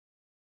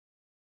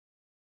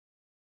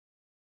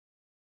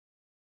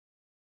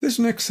This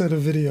next set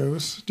of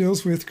videos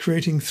deals with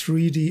creating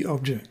 3D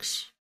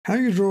objects. How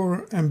you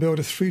draw and build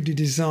a 3D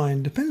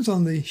design depends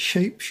on the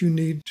shapes you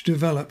need to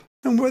develop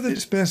and whether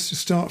it's best to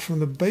start from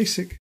the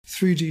basic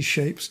 3D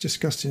shapes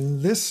discussed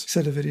in this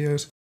set of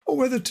videos or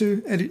whether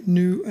to edit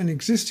new and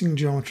existing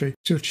geometry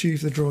to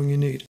achieve the drawing you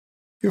need.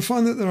 You'll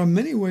find that there are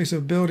many ways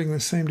of building the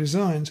same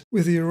designs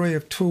with the array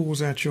of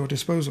tools at your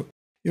disposal.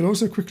 You'll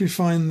also quickly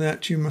find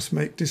that you must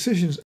make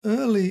decisions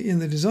early in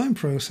the design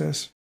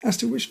process as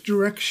to which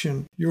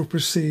direction you'll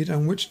proceed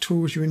and which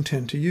tools you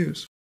intend to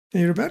use.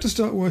 Now you're about to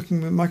start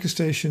working with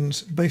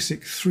MicroStation's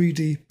basic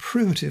 3D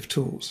primitive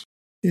tools.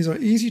 These are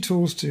easy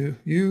tools to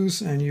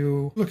use and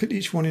you'll look at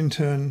each one in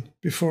turn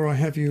before I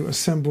have you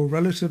assemble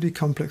relatively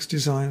complex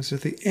designs at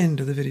the end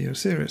of the video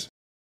series.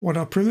 What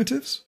are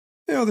primitives?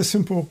 They are the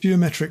simple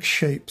geometric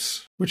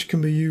shapes which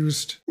can be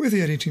used with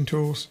the editing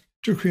tools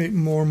to create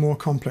more and more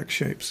complex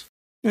shapes.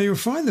 Now you'll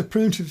find the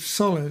Primitive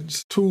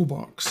Solids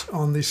toolbox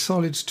on the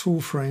Solids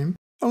tool frame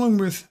along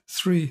with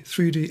 3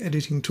 3D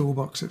editing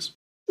toolboxes.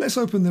 Let's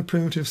open the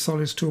Primitive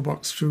Solids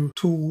toolbox through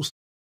Tools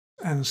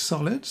and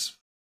Solids.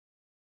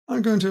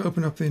 I'm going to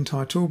open up the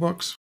entire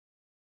toolbox,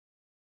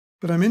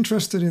 but I'm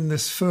interested in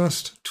this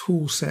first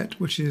tool set,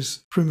 which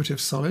is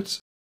Primitive Solids.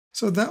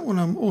 So that one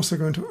I'm also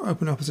going to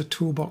open up as a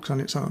toolbox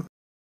on its own.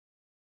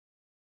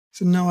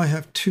 So now I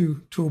have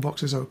 2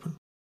 toolboxes open.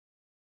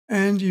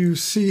 And you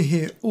see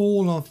here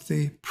all of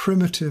the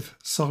Primitive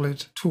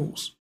Solid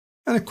tools.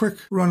 And a quick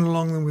run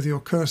along them with your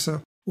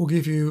cursor will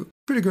give you a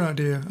pretty good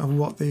idea of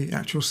what the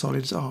actual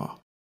solids are.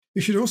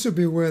 You should also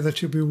be aware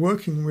that you'll be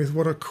working with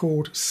what are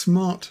called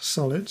smart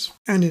solids,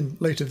 and in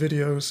later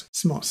videos,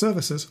 smart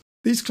surfaces.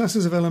 These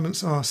classes of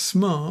elements are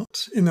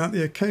smart in that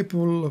they are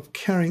capable of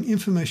carrying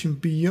information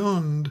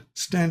beyond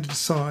standard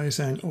size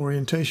and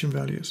orientation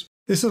values.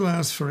 This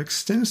allows for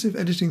extensive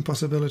editing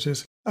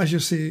possibilities, as you'll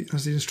see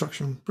as the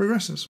instruction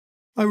progresses.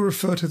 I will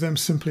refer to them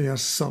simply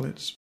as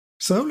solids.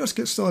 So let's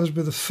get started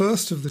with the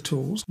first of the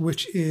tools,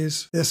 which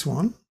is this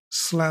one,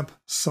 Slab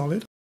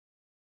Solid.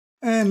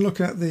 And look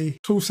at the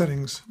tool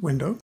settings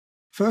window.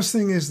 First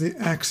thing is the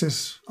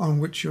axis on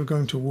which you're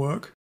going to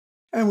work.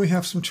 And we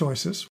have some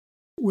choices.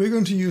 We're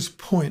going to use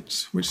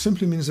points, which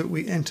simply means that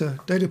we enter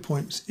data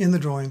points in the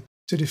drawing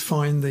to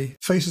define the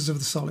faces of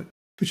the solid.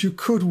 But you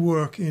could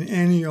work in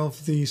any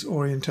of these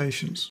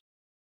orientations.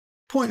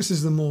 Points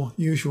is the more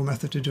usual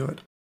method to do it.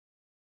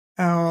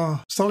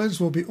 Our solids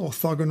will be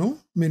orthogonal,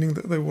 meaning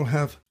that they will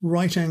have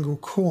right angle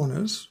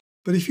corners.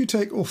 But if you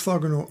take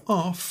orthogonal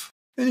off,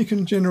 then you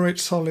can generate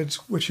solids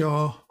which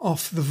are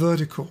off the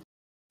vertical.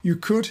 You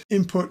could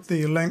input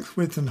the length,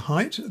 width and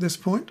height at this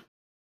point,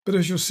 but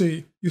as you'll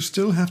see, you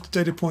still have to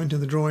data point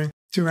in the drawing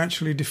to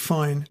actually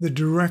define the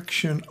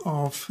direction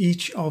of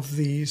each of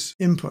these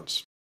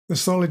inputs. The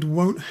solid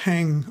won't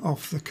hang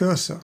off the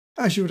cursor,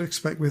 as you would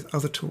expect with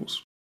other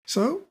tools.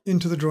 So,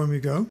 into the drawing we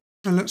go,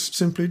 and let's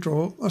simply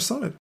draw a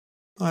solid.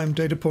 I'm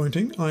data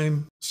pointing.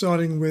 I'm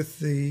starting with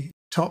the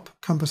top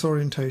compass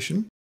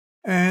orientation.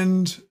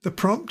 And the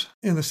prompt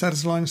in the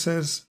status line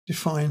says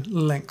define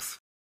length.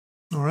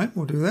 All right,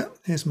 we'll do that.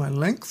 Here's my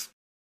length.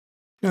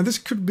 Now this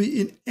could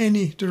be in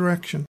any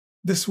direction.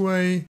 This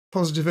way,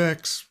 positive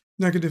X,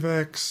 negative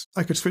X.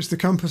 I could switch the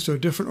compass to a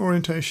different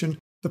orientation.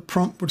 The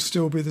prompt would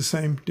still be the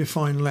same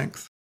define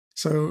length.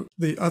 So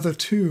the other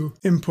 2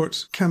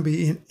 inputs can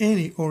be in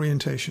any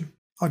orientation.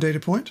 Our data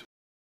point.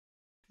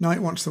 Now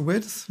it wants the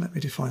width. Let me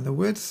define the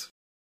width.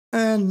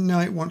 And now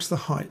it wants the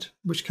height,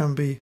 which can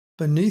be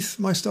beneath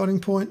my starting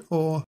point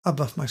or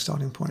above my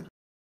starting point.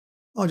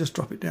 I'll just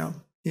drop it down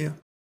here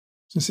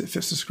since it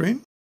fits the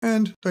screen.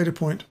 And data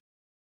point.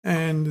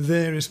 And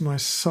there is my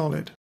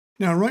solid.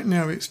 Now right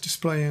now it's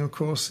displaying, of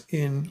course,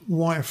 in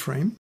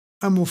wireframe,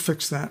 and we'll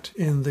fix that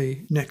in the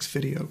next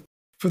video.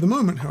 For the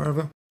moment,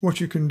 however,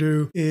 what you can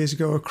do is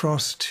go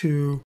across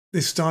to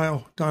the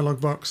Style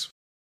dialog box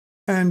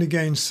and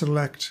again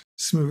select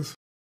Smooth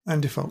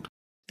and Default.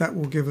 That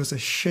will give us a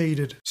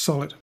shaded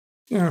solid.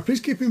 Now, please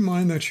keep in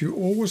mind that you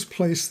always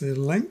place the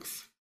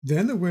length,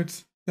 then the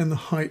width, then the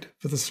height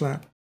for the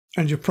slab.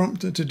 And you're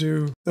prompted to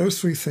do those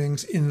 3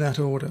 things in that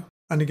order.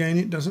 And again,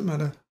 it doesn't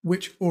matter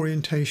which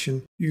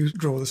orientation you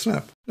draw the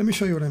slab. Let me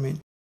show you what I mean.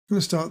 I'm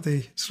going to start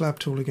the slab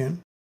tool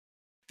again.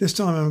 This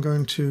time I'm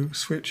going to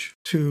switch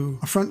to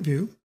a front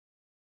view.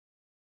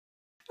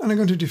 And I'm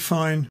going to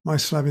define my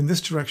slab in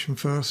this direction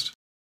first,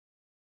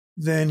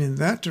 then in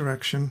that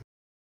direction,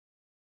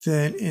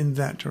 then in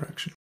that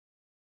direction.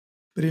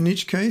 But in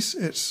each case,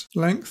 it's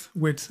length,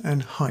 width,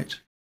 and height.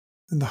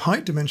 And the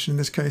height dimension in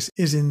this case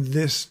is in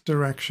this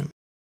direction.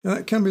 Now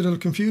that can be a little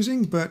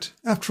confusing, but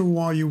after a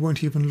while you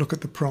won't even look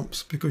at the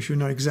prompts because you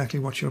know exactly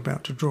what you're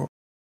about to draw.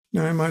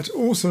 Now you might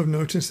also have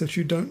noticed that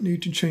you don't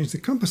need to change the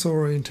compass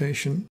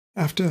orientation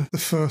after the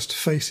first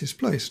face is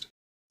placed.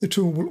 The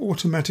tool will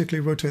automatically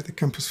rotate the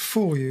compass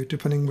for you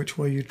depending which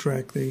way you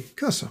drag the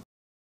cursor.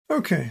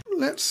 Okay,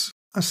 let's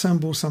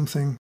assemble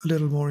something a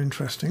little more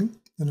interesting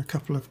than a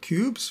couple of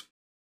cubes.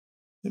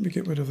 Let me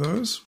get rid of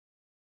those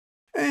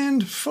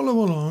and follow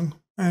along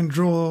and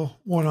draw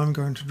what I'm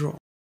going to draw.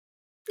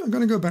 I'm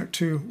going to go back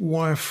to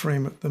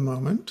wireframe at the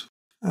moment.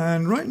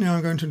 And right now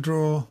I'm going to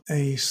draw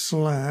a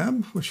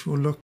slab, which will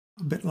look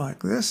a bit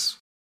like this.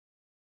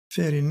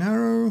 Fairly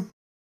narrow,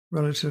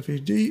 relatively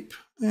deep,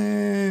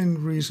 and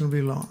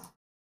reasonably long.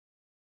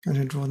 Going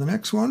to draw the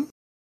next one.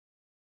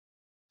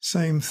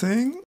 Same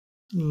thing,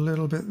 a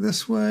little bit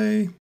this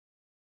way,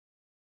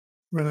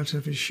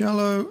 relatively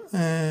shallow,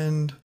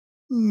 and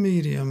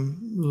medium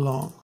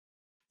long.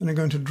 And I'm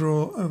going to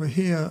draw over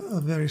here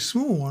a very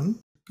small one.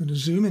 I'm going to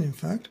zoom in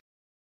fact,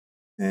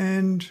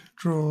 and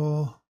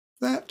draw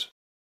that,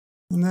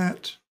 and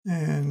that,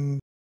 and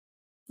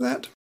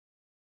that.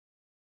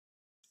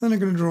 Then I'm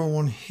going to draw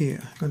one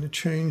here. I'm going to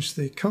change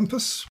the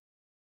compass.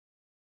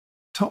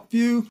 Top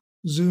view,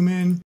 zoom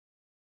in,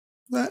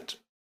 that,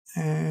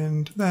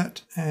 and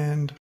that,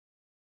 and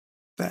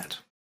that.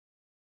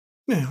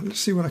 Now, let's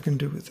see what I can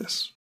do with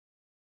this.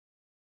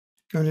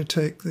 I'm going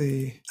to take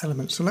the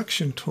element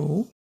selection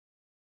tool.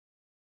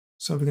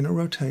 So we're going to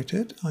rotate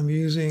it. I'm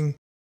using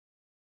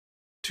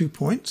 2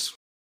 points.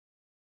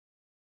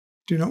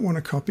 Do not want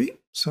to copy,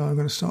 so I'm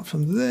going to start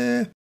from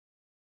there.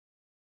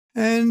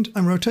 And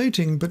I'm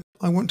rotating, but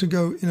I want to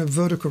go in a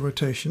vertical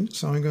rotation,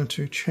 so I'm going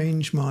to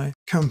change my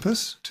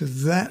compass to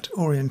that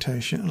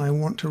orientation, and I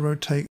want to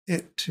rotate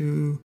it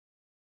to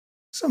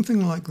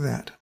something like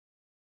that.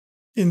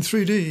 In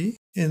 3D,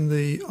 in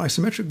the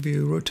isometric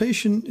view,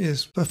 rotation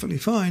is perfectly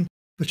fine,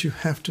 but you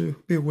have to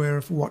be aware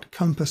of what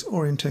compass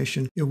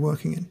orientation you're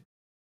working in.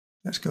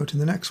 Let's go to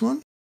the next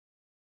one.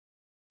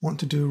 Want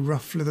to do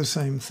roughly the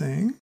same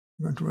thing.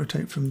 I'm going to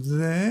rotate from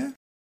there.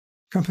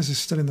 Compass is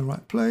still in the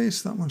right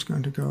place. That one's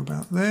going to go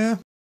about there.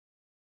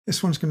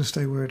 This one's going to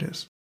stay where it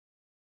is.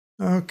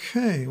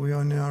 Okay, we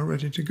are now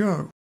ready to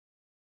go.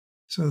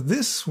 So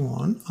this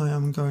one I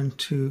am going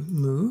to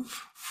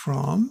move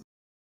from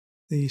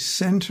the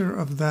center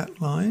of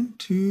that line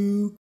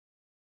to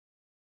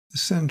the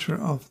center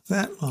of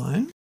that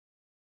line.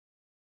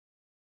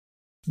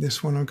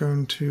 This one I'm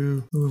going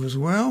to move as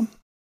well.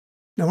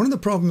 Now, one of the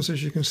problems,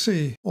 as you can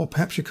see, or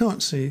perhaps you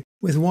can't see,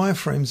 with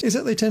wireframes is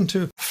that they tend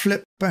to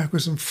flip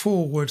backwards and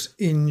forwards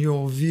in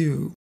your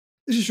view.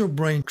 This is your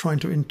brain trying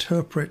to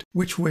interpret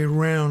which way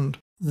round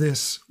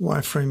this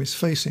wireframe is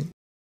facing.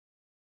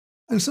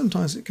 And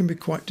sometimes it can be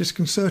quite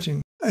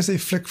disconcerting as they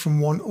flick from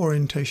one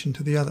orientation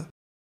to the other.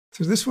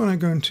 So this one I'm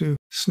going to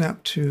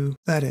snap to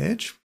that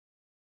edge.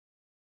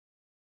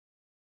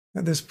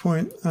 At this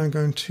point, I'm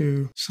going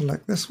to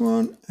select this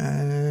one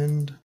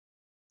and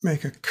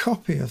make a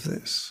copy of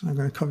this. I'm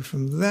going to copy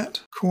from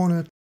that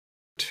corner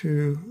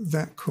to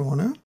that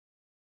corner.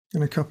 I'm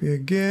going to copy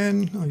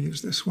again. I'll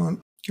use this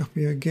one.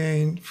 Copy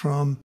again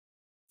from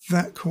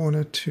that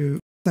corner to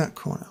that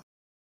corner.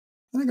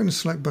 And I'm going to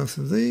select both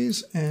of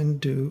these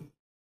and do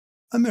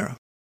a mirror.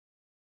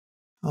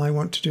 I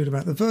want to do it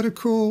about the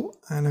vertical,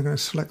 and I'm going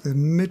to select the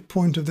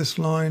midpoint of this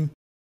line,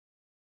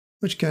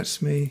 which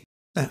gets me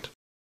that.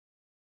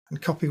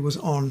 And copy was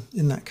on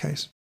in that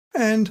case.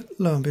 And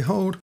lo and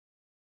behold,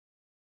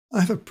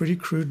 I have a pretty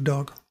crude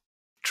dog.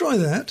 Try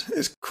that.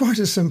 It's quite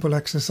a simple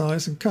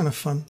exercise and kind of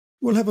fun.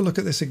 We'll have a look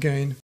at this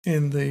again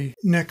in the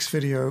next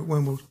video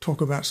when we'll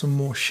talk about some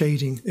more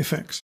shading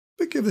effects.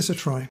 But give this a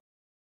try.